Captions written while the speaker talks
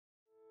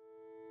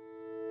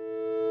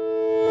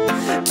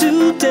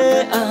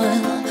Today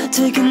I'll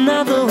take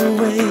another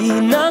way,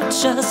 not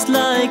just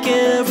like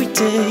every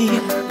day.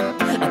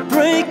 I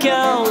break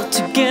out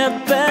to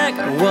get back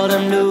what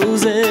I'm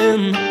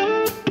losing.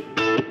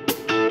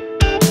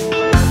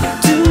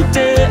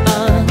 Today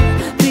I'll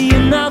be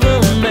another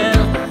man.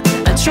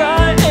 I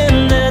try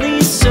in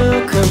any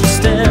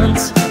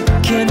circumstance.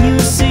 Can you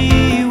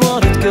see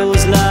what it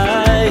goes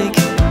like?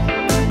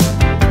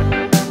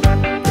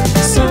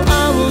 So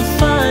I will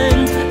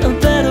find a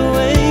better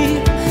way.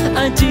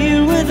 I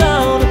deal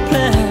without a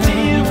plan,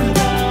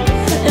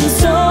 and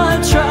so I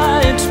try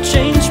to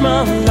change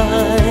my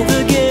life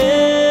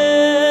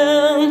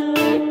again.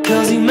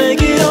 'Cause you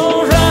make it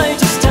alright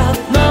to stop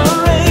my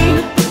rain,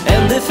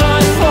 and if I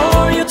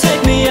fall you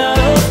take me out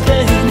of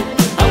pain.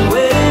 I'm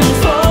waiting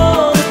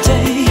for the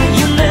day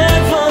you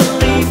never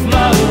leave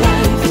my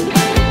life.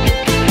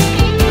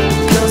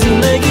 'Cause you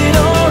make it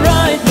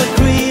alright, my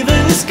grief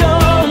is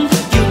gone.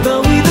 You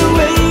bear me the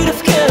weight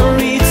I've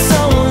carried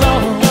so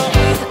long.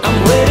 I'm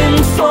waiting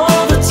for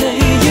the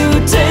day you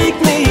take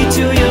me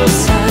to your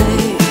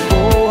side.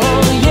 Oh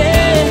yeah.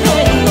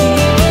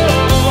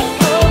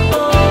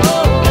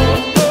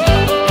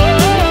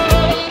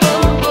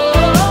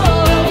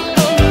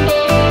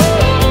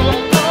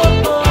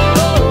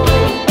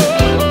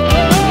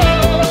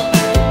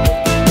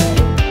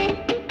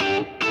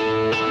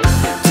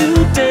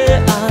 Today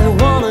I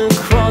wanna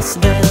cross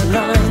that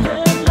line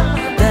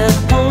that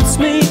holds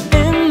me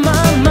in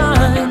my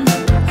mind.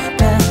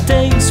 Bad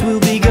days will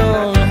be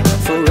gone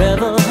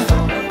forever.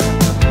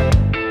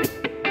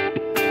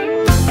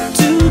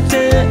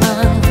 Today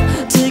I'll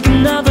take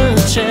another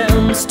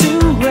chance to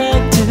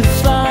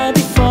rectify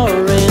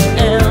before it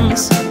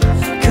ends.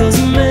 'Cause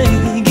you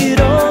make it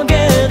all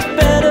get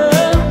better.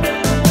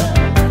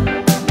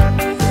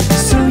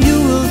 So you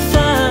will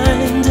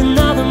find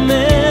another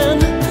man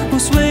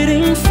who's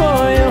waiting for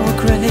your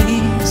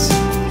grace.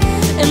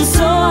 And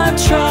so I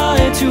try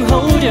to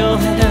hold your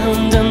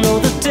hand. I know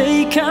the day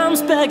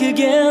comes back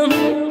again.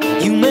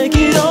 You make it